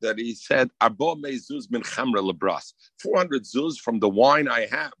 That he said, 400 zuz from the wine I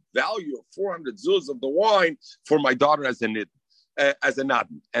have. Value of 400 zuz of the wine for my daughter as a nid. As a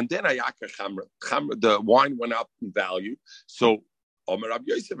nadin. And then the wine went up in value. So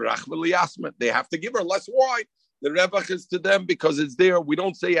they have to give her less wine. The revach is to them because it's there. We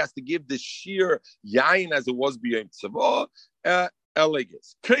don't say he has to give the sheer yain as it was beyond tzavah.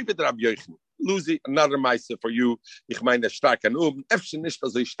 Elegis. Krevet Rabbi Yochanan. Lucy, another Maisa for you. Ich meine, stark an Efshe nicht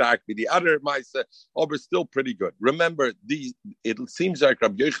so stark wie die other Maisa, but still pretty good. Remember, it seems like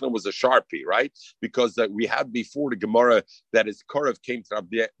Rabbi Yochanan was a Sharpie, right? Because we had before the Gemara that his Korav came to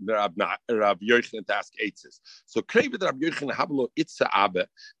Rabbi Yochanan to ask Eitzes. So, Krevet Rabbi Yochanan Hablo Itza Abe,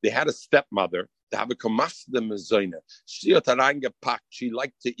 they had a stepmother. They have a kamas de mezoina. She had packed. She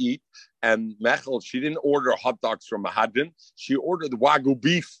liked to eat, and Mechel, she didn't order hot dogs from a hadrin. She ordered Wagyu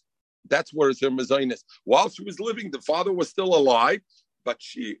beef. That's where her mezainis. While she was living, the father was still alive,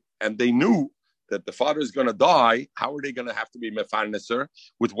 and they knew that the father is going to die. How are they going to have to be mefarneser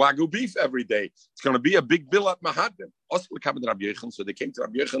with Wagyu beef every day? It's going to be a big bill at Mahadin. So they came to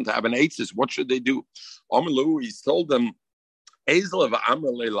Rabbi Yochanan to have an eitzis. What should they do? Amalu, he told them,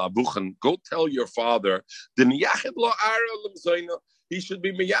 go tell your father, he should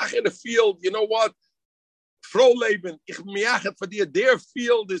be miyached a field. You know what? Fro Leben, ich miyachet for their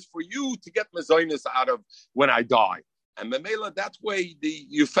field is for you to get mezainis out of when I die. And Memela, that way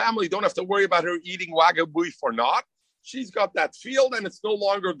your family don't have to worry about her eating Wagyu beef or not. She's got that field and it's no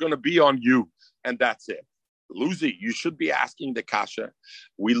longer going to be on you. And that's it. Luzi, you should be asking the kasha.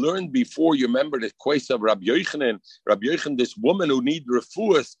 We learned before, you remember the case of Rabbi Yochanan. Rabbi Yochanan, this woman who needed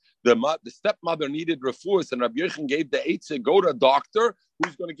refuahs, the stepmother needed refuahs, and Rabbi Yochanan gave the eitzah, go to a doctor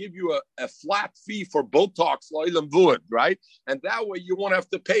who's going to give you a flat fee for Botox, lo'ilam vuad, right? And that way you won't have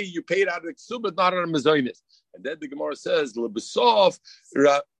to pay. You pay it out of the ksubah, not out of mezainis. And then the Gemara says, Lebesov,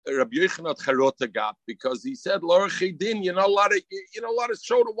 Rabbi Yochanan charota got, because he said, L'orchidin, you're not allowed to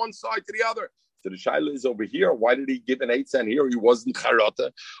show to one side to the other. So the shaila is over here. Why did he give an 8 cent here? He wasn't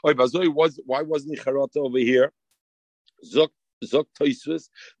charata. Why wasn't he charata over here? Zok toisves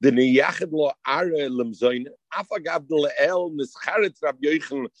the niyached lo are lemzoin afagav de el mischaret Rabbi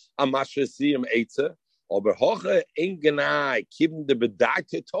Yochanan amashasiyim 8. Aber hoche engenai kim de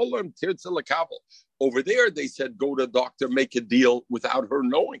bedagte tolerm tirtze lekabel. Over there, they said, go to the doctor, make a deal without her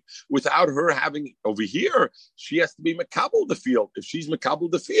knowing, without her having. Over here, she has to be makabel the field. If she's makabel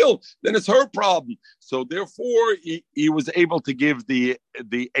the field, then it's her problem. So therefore, he was able to give the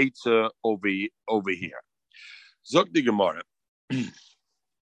eitzah over here. Zog the Gemara.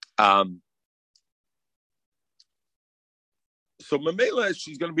 So Mamela,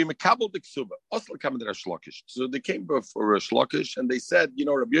 she's going to be Makabel the Ksuba. Also coming to Resh Lakish. So they came for Resh Lakish and they said,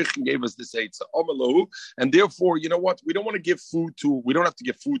 Rabbi Yochanan gave us this eitzah, Omelahu, and therefore, you know what? We don't have to give food to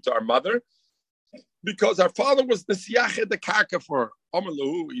our mother because our father was the Siyachet the Karka for her.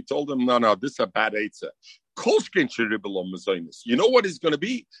 Omelahu, he told them, no, this is a bad eitzah. You know what it's going to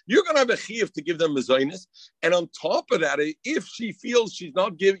be? You're going to have a chiyuv to give them mezainis, and on top of that, if she feels she's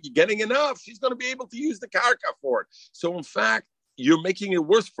not getting enough, she's going to be able to use the karka for it. So in fact, you're making it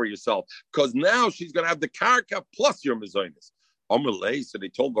worse for yourself because now she's going to have the karka plus your mezainis. So they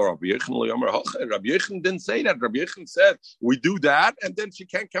told Rabbi Yechon, Rabbi Yechon didn't say that. Rabbi Yechon said, we do that, and then she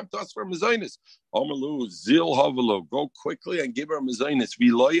can't come to us for Mazonis. Amalu, Zil Havalo, go quickly and give her Mazonis.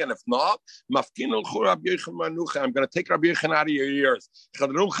 Viloy, and if not, Mafkin al Rabbi Yechon Manucha, I'm going to take Rabbi Yechon out of your ears. In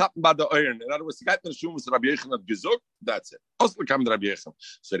other words, the guy in the Shum was Rabbi Yechon at Gezuk, that's it.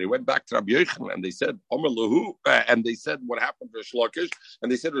 So they went back to Rabbi Yechon and they said, Amalu, and they said, what happened to Rish Lakish? And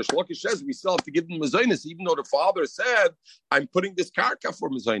they said, Rish Lakish says, we still have to give them Mazonis, even though the father said, I'm putting this karka for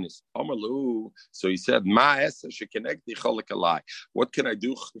Mazonis. Amalu. So he said, what can I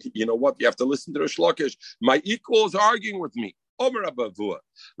do? You know what? You have to listen to Rish Lakish. My equal is arguing with me. What's the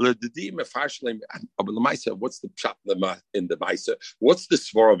pshat in the Maisa? What's the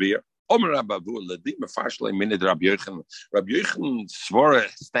svara of here? Rabbi Yechon svara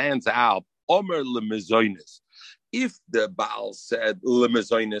stands out. If the Baal said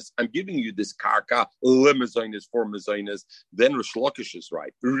lemazonis, I'm giving you this karka lemazonis for mazonis, then Rish Lakish is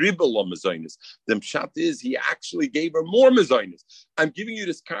right. Riba lemazonis. The pshat is he actually gave her more mazonis. I'm giving you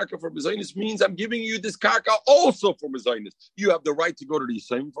this karka for mazonis means I'm giving you this karka also for mazonis. You have the right to go to the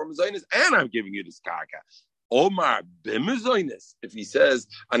Yisayim for mazonis, and I'm giving you this karka. Omar b'mazonis. If he says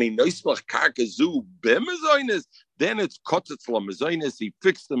ani noislach karka zu b'mazonis, then it's kotetz lemazonis. He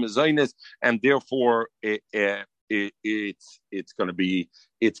fixed the mazonis, and therefore it's going to be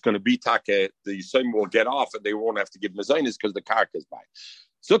take. The Yisayim will get off and they won't have to give mezainis because the karka is by.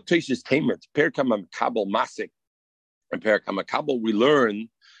 So Teishis Tamer, Perkam Kabel Masik, and Perkam Kabel we learn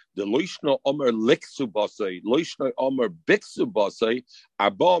the Loishno Omer Liksu Basai, Loishno Omer Biksu Basai,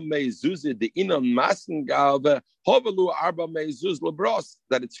 Arba Mezuz the Inon Masengave, Hovelu Arba Mezuz Lebros,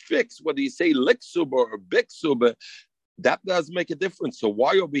 that it's fixed whether you say Liksuba or Biksuba. That does make a difference. So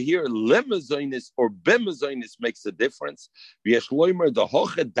why over here lemazonis or bemazonis makes a difference? V'yeshloimer the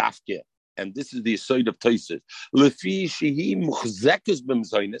hoche dafke, and this is the aside of Tosfos. Lefi shehi muchzekes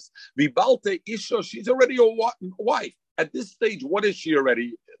bemazonis v'balte isha. She's already a wife at this stage. What is she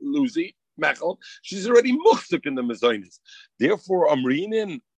already, Lucy Mechel? She's already muchzek in the mazonis. Therefore,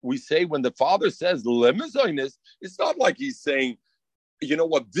 Amrinin, we say when the father says lemazonis, it's not like he's saying, you know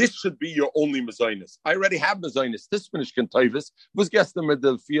what, this should be your only mezainis. I already have mezainis. This finish kentavis was guessed in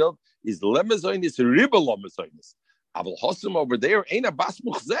the field is lemezainis ribala mezainis. Aval Hossam over there ain't a bas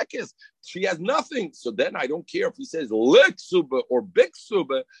muchzekes. She has nothing. So then I don't care if he says lik suba or big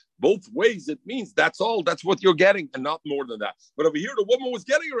suba. Both ways it means that's all. That's what you're getting, and not more than that. But over here, the woman was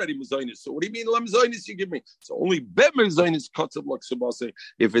getting already mezainis. So what do you mean lemezainis you give me? So only bemezainis cuts of luxubase.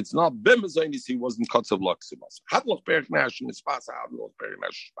 If it's not bemezainis, he wasn't cuts of luxubase. Hadloch perich nash in the spasa. Hadloch perich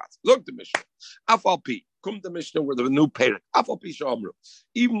nash spasa. Look the Mishnah. Afalpi. Come to Mishnah with a new perich. Afalpi shamru.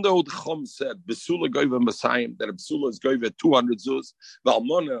 Even though the Chum said besula goyva masayim that a besula is goyva 200 zuz,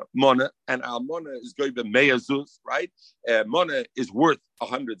 valmona mona, and almona is goyva meya zuz, right? Mona is worth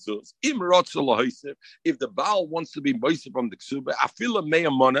 100 zuz. If the Baal wants to be moise from the ksuba, afila meya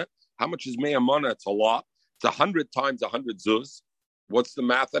mona. How much is meya mona? It's a lot. It's 100 times 100 zuz. What's the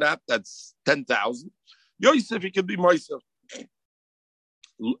math of that? That's 10,000. Yosef, he could be moise.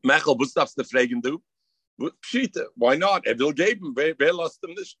 Mechel, was darfst du fragen du? Pshita, why not? Evil gave him, wer lost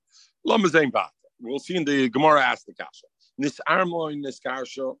him this? We'll see in the Gemara ask the Kasha. Nis armoin nis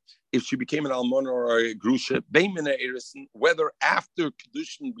karsha, if she became an almana or a grusha, bein mina erison, whether after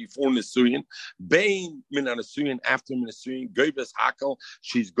kedushin before nisuyin, bein mina nisuyin after nisuyin, goyves hakel,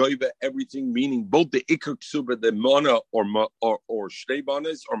 she's goyve everything, meaning both the ikar ksuba, the mana or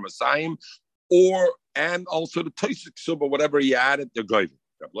shteibanis or masayim, and also the toisik ksuba, whatever he added, they're goyve.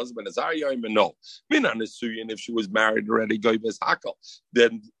 If she was married already,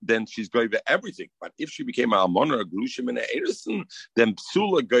 then she's goyve everything. But if she became a almana or grushim in a erison, then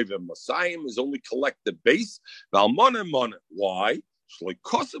psula goyve masayim is only collect the base. The almana mona. Why? When the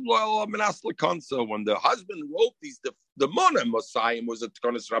husband wrote these, the mona masayim was a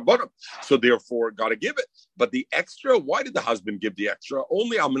tkonis rabbanim, so therefore got to give it. But the extra, why did the husband give the extra?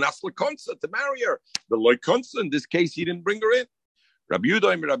 Only al menas lekonsa to marry her. The lekonsa in this case, he didn't bring her in. Rabbi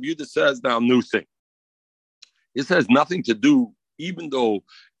Yehuda says now a new thing. It has nothing to do, even though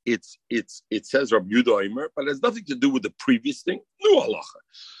it says Rabbi Yehuda, but it has nothing to do with the previous thing. New halacha.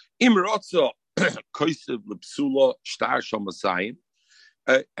 Imrotza koisev lepsula shtar shamasayim.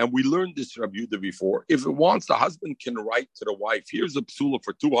 And we learned this Rabbi Yehuda before. If it wants, the husband can write to the wife, here's a psula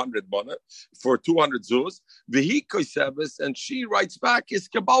for 200 mana, for 200 zuz, v'hi koiseves, and she writes back, is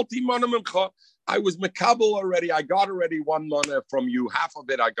kabalti mana mincha. I was mekabel already. I got already one mana from you. Half of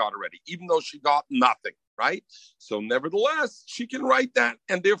it I got already, even though she got nothing, right? So nevertheless, she can write that,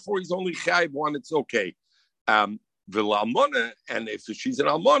 and therefore he's only chayv one. It's okay. V'la almona, and if she's an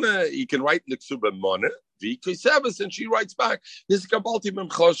almona, he can write niksuba mana. And she writes back, she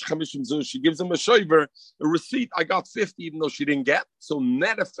gives him a shaver, a receipt. I got 50, even though she didn't get. So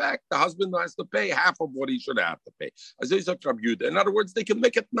net effect, the husband has to pay half of what he should have to pay. In other words, they can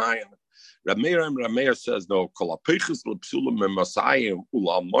make it 9. Rameir says no.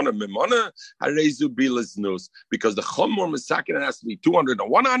 Because the chumor misakin has to be 200 and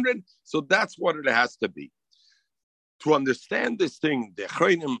 100, so that's what it has to be. To understand this thing, the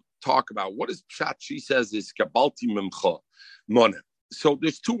Chaynim talk about what is pshat. She says is kabalti memcha mana. So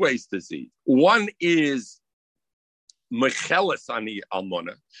there's 2 ways to see. One is mecheles ani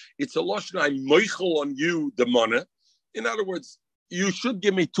almana. It's a lashon I meichel on you the mana. In other words, you should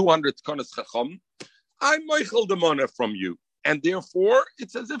give me 200 tkonas chacham. I meichel the mana from you, and therefore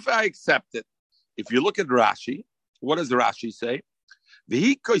it's as if I accept it. If you look at Rashi, what does Rashi say?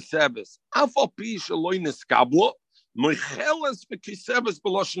 V'hi koisebes afal pi shaloi neskablo. Mecheles v'kiseves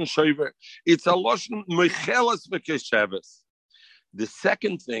b'loshen shover. It's a loshen mecheles v'kiseves. The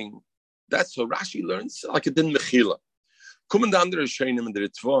second thing, that's what Rashi learns, like a din mechila. Come and the andere Shainim and the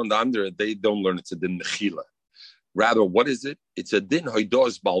Ritva and the andere, they don't learn it's a din mechila. Rather, what is it? It's a din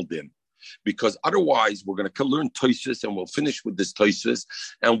hoidos baldin. Because otherwise, we're going to learn Tosfos, and we'll finish with this Tosfos,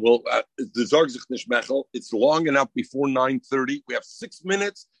 and we'll the Zarg sich nicht mechel. It's long enough before 9:30. We have 6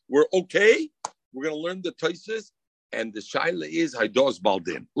 minutes. We're okay. We're going to learn the Tosfos. And the shaila is Haidos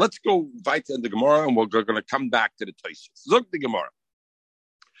Baldin. Let's go weiter in the Gemara, and we're going to come back to the Tosfos. Look the Gemara.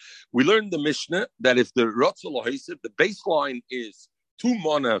 We learned the Mishnah that if the Ratzal Lahisiv, the baseline is 2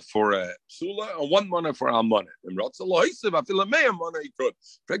 mana for a psula and 1 mana for almana. And Ratzal Lahisiv, I feel a meya mana he could.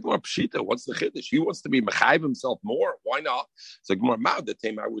 Gemara Pshita, what's the chiddush? He wants to be mechayiv himself more. Why not? So Gemara Ma'od the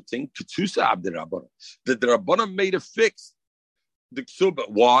time I would think Ketsusa Abdi Rabbanah. That the Rabbanah made a fix. The ksuba.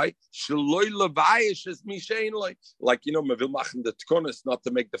 Why? Like, you know, mevil machen the tkonis not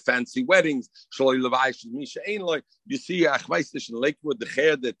to make the fancy weddings. You see, ich weiß nicht, in Lakewood, the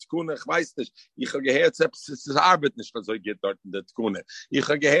chair, the tkune, ich weiß nicht, ich habe gehört, es ist Arbeit nicht, was geht dort in der tkune. Ich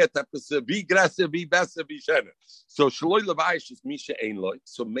habe gehört, es ist wie größer, wie besser, wie schöner. So,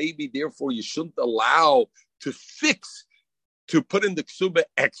 so maybe, therefore, you shouldn't allow to fix, to put in the ksuba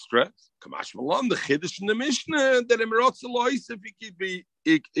extra. Kamash Malon, the Chiddush in the Mishnah, that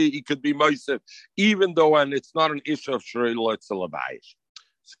he could be Moisef, even though, and it's not an issue of Shreilo, it's a Labayish.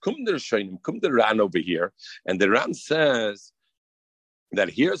 So come to Shainim, come to Ran over here, and the Ran says that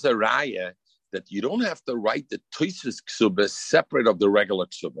here's a raya that you don't have to write the Tosfos ksuba separate of the regular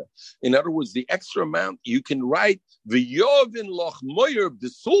ksuba. In other words, the extra amount you can write v'yovin loch moyer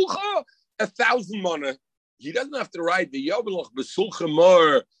b'sulcha 1,000 mana. He doesn't have to write the yovin loch b'sulcha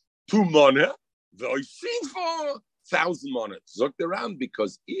moyer 2 mana, the 1,000 mana. Zogt around,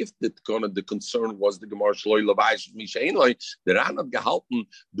 because if the concern was the Gemara Shloi Lavayish Mishainloi, the Ran had gehalten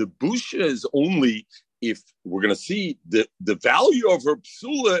the busha is only if we're going to see the value of her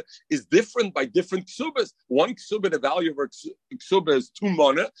psula is different by different ksubas. One ksuba, the value of her ksuba is 2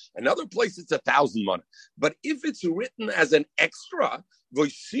 mana. Another place it's 1,000 mana. But if it's written as an extra,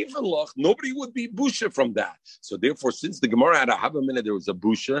 nobody would be busha from that. So therefore, since the Gemara had a half a minute, there was a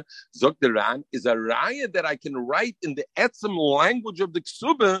busha. Zok Deran is a raya that I can write in the etzem language of the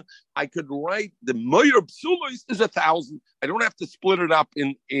ksuba. I could write the moyer psula is 1,000. I don't have to split it up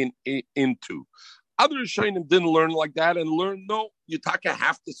in 2. Other Shainim didn't learn like that and learn, no, you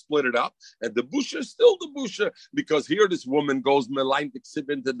have to split it up. And the busha is still the busha, because here this woman goes melain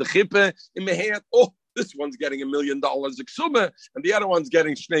into the chippah in the hand. Oh, this one's getting $1 million ksuba, and the other one's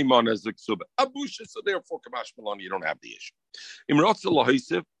getting shnei manas ksuba. A busha, so therefore, Kamash Malani, you don't have the issue. Imrotz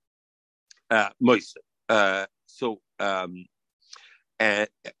Lahisiv, Moisef.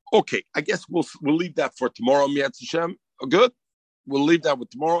 Okay, I guess we'll leave that for tomorrow, Miyat Hashem. Good? We'll leave that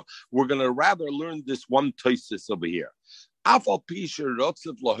with tomorrow. We're going to rather learn this one Tosfos over here. Afal pisha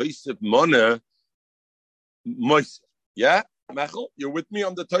rotzev lahosiv mana moisef. Yeah, Mechel, you're with me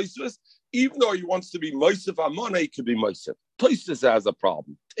on the Tosfos. Even though he wants to be moisef amana, he could be moisef. Tosfos has a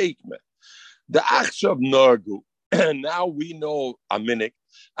problem. Take me. The achshav nargu. Now we know a minute.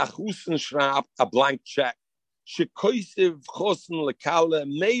 Achusen shrab a blank check. Shekoisiv chosen lekale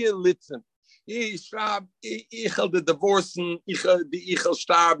meye litzen. Ich schreibe, ich will die divorcen, ich will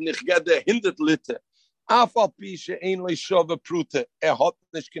sterben, ich gehe die 100 Liter. Afalpische ähnlich Schove Prute, hat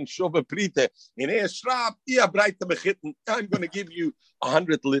nicht kein Schove Prite. Und schreibt, ihr breite Bechitten, I'm going to give you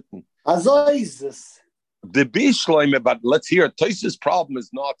 100 Liter. Also ist es. The Bishleime, but let's hear, Tosfos' problem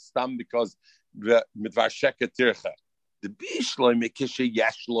is not stam because mit Varsheke Tircha. The Bishleime kishe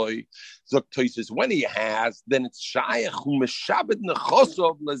yeshloi, so Tosfos, when he has, then it's shayach umeshabed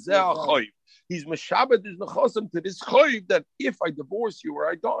nechosov lezeh achoy. he's Meshabed is Nechosim to this Chayiv that if I divorce you or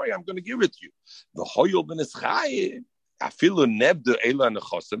I die, I'm going to give it to you. The Hoyel ben Chayiv.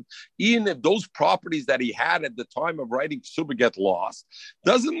 Even if those properties that he had at the time of writing Ksuba get lost,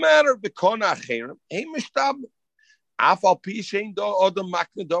 doesn't matter. And the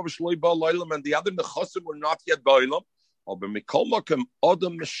other nechosim were not yet ba'olam. A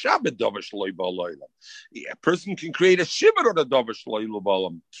person can create a shiver on the davar shloy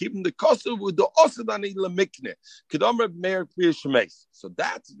ba'olam. Keeping the kosev with the osadani lemikne. So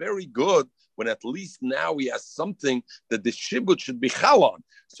that's very good. When at least now he has something that the shibud should be chal on.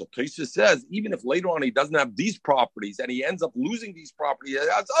 So Tosha says, even if later on he doesn't have these properties and he ends up losing these properties, he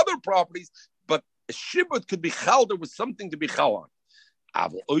has other properties, but a shibud could be chal, there was something to be chal on.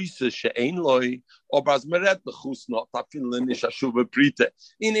 It's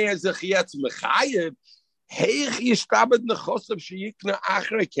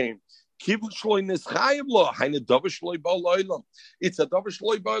a davar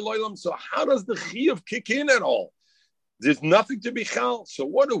shloi ba'olam. So how does the chiyuv kick in at all? There's nothing to be chal. So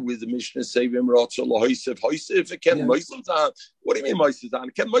what do we the Mishnah say? If it can moises on, what do you mean moises on?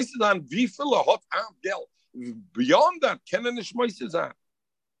 Can moises on vifil a hot gel? Beyond that, can an moises on?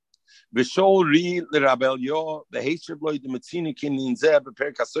 V'shol ri l'rabelyo the heisher bloy the metzini kin ninzeh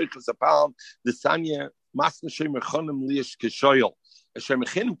beper kasoichus apalm the sanya masna shemer chonim liish keshoyel. A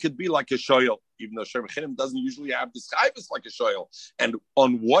Shemichinim could be like a shoyel, even though Shemichinim doesn't usually have the chayvus like a shoyel. And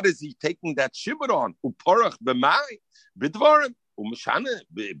on what is he taking that shibud on? Uporach b'mai b'dvarim umeshane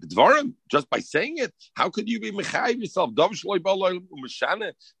b'dvarim. Just by saying it, how could you be mechayiv yourself? Dav shloi b'aloyim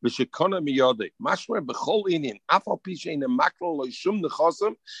umeshane b'shekona miyodei. Mashmer b'chol inin afal pishein emaklo lo shum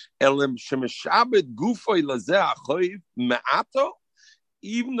nechosem elim shemeshabed gufay lazeh achoyiv me'ato.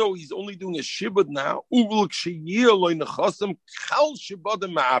 Even though he's only doing a shibud now, so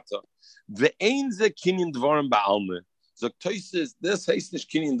Tosis, this heisnish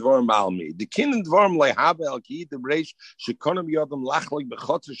kinyan dvarim ba'almi. The kinyan dvarim lehabe al ki the reish shekonim yodam lachlik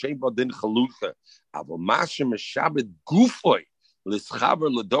bechotzer shein badin chalucha. Avo mashem meshabed gufoy l'schaber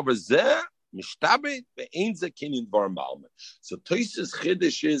l'dover zeh mishtabed ve'ein ze kinyan dvarim ba'almi. So Tosis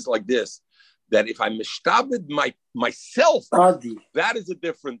chiddush is like this. That if I mishtabed myself, that is a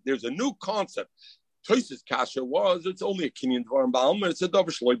different. There's a new concept. Tosis kasha was it's only a kinyan dvarim ba'alma. It's a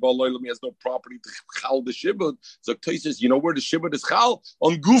davar shloi ba'aloyim. He has no property to chal the shibud. So Tosis, you know where the shibud is chal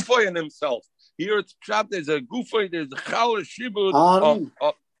on Gufay and himself. Here it's pshat. There's a Gufay. There's a chal a shibud on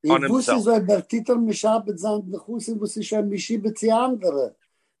himself.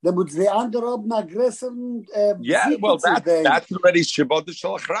 There would be under aggressive. Well, that's already Shabbat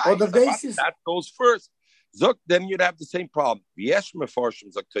Shalachrai. That goes first. Zok, then you'd have the same problem. V'yesh mefarshim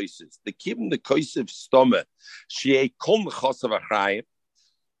zok toises. The kibim the koisev stoma. She'ei kol mechosav achayim.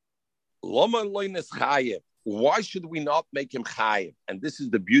 Loma loines chayim. Why should we not make him chayim? And this is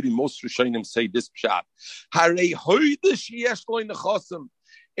the beauty. Most Rishonim say this pshat. Harei hoide sheyesh loy nechosim.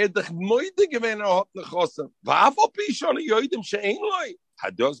 Edach moide gewen hat nechosim. V'afal pishon yoidim she'ein loy.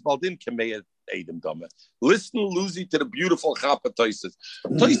 Hados Baldin Kamei Adam Dama. Listen, Lucy, to the beautiful Chapa Tosis.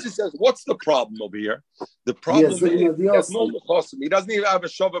 Tosis says, what's the problem over here? The problem is he has no mechosim. He doesn't even have a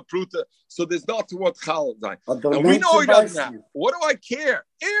shava pruta, so there's not to what chal. And we know he doesn't have. What do I care?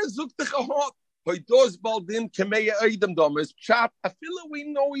 Hados Baldin Kamei Adam Dama is chat. I feel like we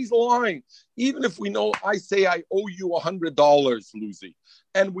know he's lying. Even if we know, I say I owe you $100, Lucy.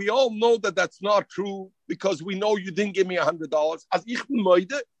 And we all know that that's not true because we know you didn't give me $100. As ich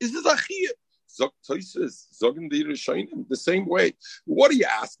meide, is this achiyah? Zog Tosis, zogen die Rishonim the same way. What do you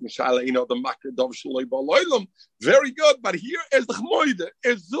ask, Mishala? You know the makar dov shaloi ba'aloylam. Very good, but here is the meide.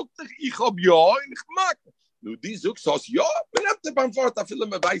 Zogt ich hab ja in ich mak. Nu die zogt sos ja, men hat de banfort afile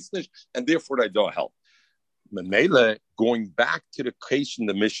me weiß nicht, and therefore I don't help. Memele, going back to the case in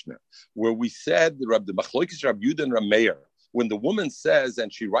the Mishnah, where we said the Machlokes Rab Yehuda and Rab Meir. When the woman says,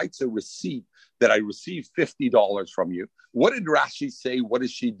 and she writes a receipt that I received $50 from you, what did Rashi say? What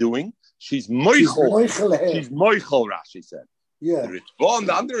is she doing? She's moichel. She's moichel, Rashi said. Yeah.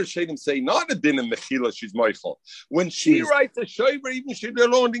 The under Rishonim say, not a din in Mechila, she's moichel. When she writes a shover, even she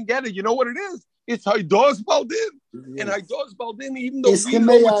alone didn't get it, you know what it is? It's Haidos Baldin. Yes. And Haidos Baldin, even though we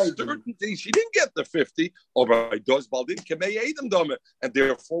know with certainty she didn't get the 50, or Haidos Baldin, Kamei Adam Dome. And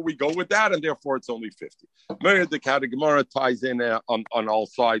therefore we go with that, and therefore it's only 50. The Gemara ties in on all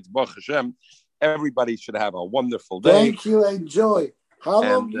sides. Baruch Hashem, everybody should have a wonderful day. Thank you, enjoy. How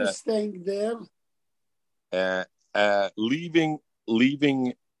long are you staying there? Leaving.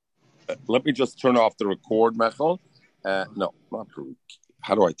 Let me just turn off the record, Mechel. No, not.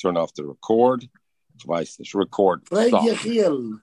 How do I turn off the record? Record. Stop.